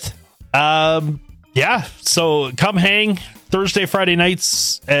bit. Yeah, so come hang Thursday, Friday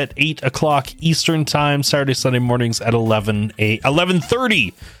nights at 8 o'clock Eastern time, Saturday, Sunday mornings at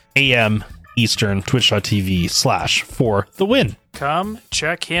 11:30 a.m. Eastern, twitch.tv/for-the-win. Come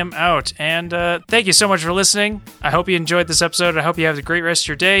check him out. And thank you so much for listening. I hope you enjoyed this episode. I hope you have a great rest of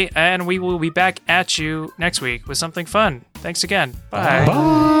your day. And we will be back at you next week with something fun. Thanks again. Bye.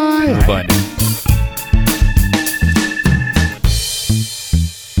 Bye. Bye.